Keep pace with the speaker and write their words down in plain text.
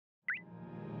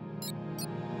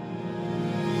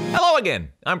Hello again,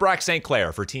 I'm Brock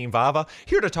Sinclair for Team Vava,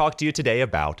 here to talk to you today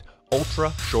about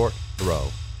Ultra Short Throw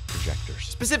Projectors.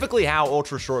 Specifically how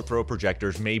Ultra Short Throw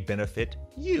Projectors may benefit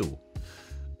you.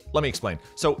 Let me explain.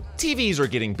 So TVs are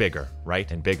getting bigger, right?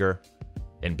 And bigger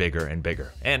and bigger and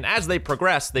bigger. And as they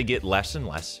progress, they get less and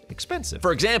less expensive.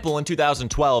 For example, in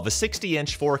 2012, a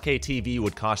 60-inch 4K TV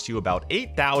would cost you about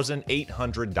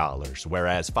 $8,800,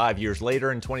 whereas 5 years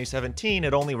later in 2017,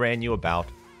 it only ran you about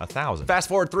 $1,000. Fast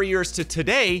forward 3 years to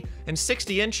today, and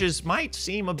 60 inches might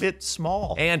seem a bit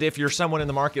small. And if you're someone in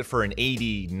the market for an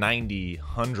 80, 90,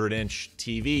 100-inch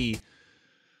TV,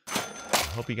 I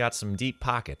hope you got some deep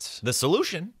pockets. The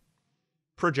solution?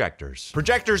 Projectors.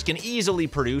 Projectors can easily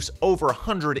produce over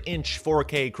 100-inch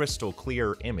 4K crystal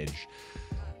clear image.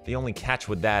 The only catch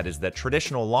with that is that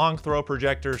traditional long throw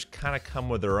projectors kind of come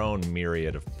with their own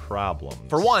myriad of problems.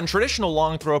 For one, traditional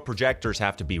long throw projectors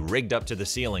have to be rigged up to the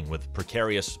ceiling with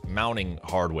precarious mounting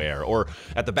hardware, or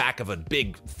at the back of a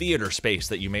big theater space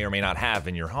that you may or may not have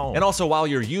in your home. And also, while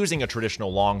you're using a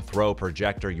traditional long throw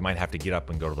projector, you might have to get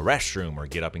up and go to the restroom, or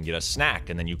get up and get a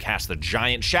snack, and then you cast the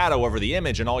giant shadow over the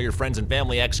image and all your friends and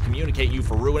family excommunicate you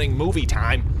for ruining movie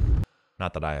time.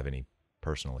 Not that I have any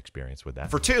personal experience with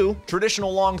that. For two,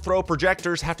 traditional long throw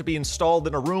projectors have to be installed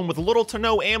in a room with little to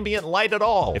no ambient light at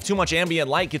all. If too much ambient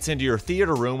light gets into your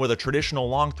theater room with a traditional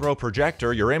long throw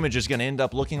projector, your image is gonna end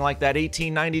up looking like that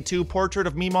 1892 portrait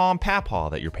of Meemaw and Papaw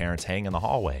that your parents hang in the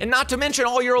hallway. And not to mention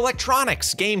all your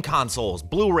electronics, game consoles,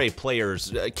 Blu-ray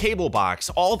players, cable box,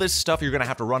 all this stuff you're gonna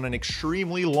have to run an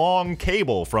extremely long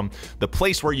cable from the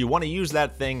place where you wanna use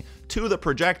that thing to the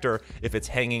projector if it's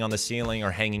hanging on the ceiling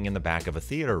or hanging in the back of a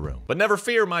theater room. But never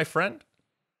fear, my friend.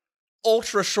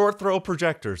 Ultra short throw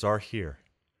projectors are here.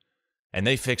 And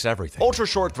they fix everything. Ultra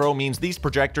short throw means these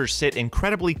projectors sit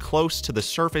incredibly close to the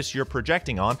surface you're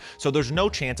projecting on, so there's no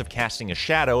chance of casting a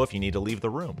shadow if you need to leave the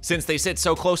room. Since they sit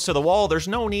so close to the wall, there's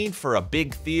no need for a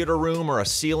big theater room or a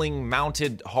ceiling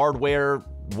mounted hardware,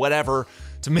 whatever,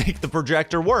 to make the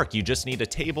projector work. You just need a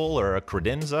table or a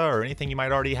credenza or anything you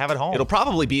might already have at home. It'll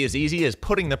probably be as easy as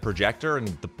putting the projector in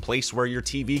the place where your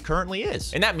TV currently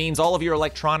is. And that means all of your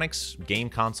electronics, game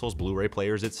consoles, Blu-ray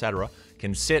players, etc.,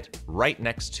 can sit right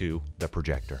next to the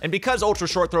projector. And because ultra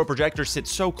short throw projectors sit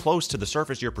so close to the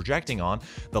surface you're projecting on,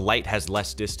 the light has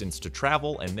less distance to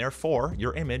travel, and therefore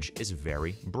your image is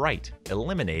very bright,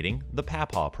 eliminating the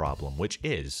Papaw problem, which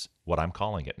is what I'm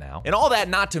calling it now. And all that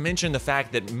not to mention the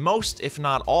fact that most, if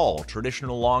not all,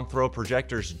 traditional long throw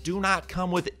projectors do not come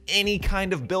with any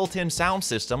kind of built-in sound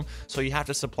system, so you have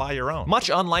to supply your own. Much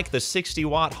unlike the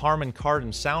 60-watt Harman Kardon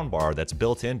soundbar that's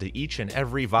built into each and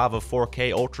every Vava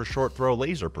 4K ultra short throw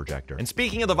laser projector. And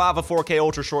speaking of the Vava 4K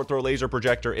ultra short throw laser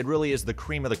projector, it really is the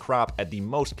cream of the crop at the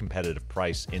most competitive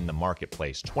price in the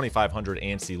marketplace. 2500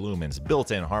 ANSI lumens,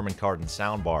 built-in Harman Kardon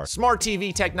soundbar, smart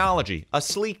TV technology, a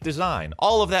sleek design,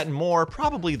 all of that and more,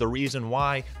 probably the reason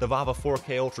why the Vava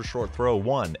 4K Ultra Short Throw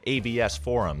won AVS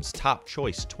Forum's Top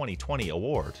Choice 2020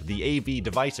 award, the AV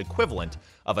device equivalent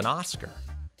of an Oscar.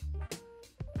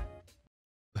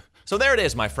 So there it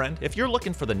is, my friend. If you're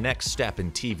looking for the next step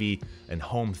in TV and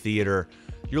home theater,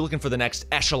 you're looking for the next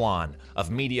echelon of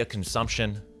media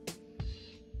consumption,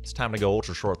 it's time to go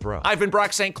ultra short throw. I've been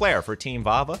Brock Sinclair for Team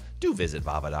Vava. Do visit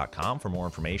vava.com for more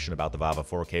information about the Vava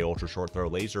 4K Ultra Short Throw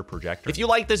Laser Projector. If you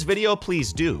like this video,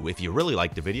 please do. If you really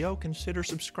like the video, consider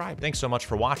subscribing. Thanks so much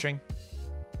for watching.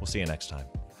 We'll see you next time.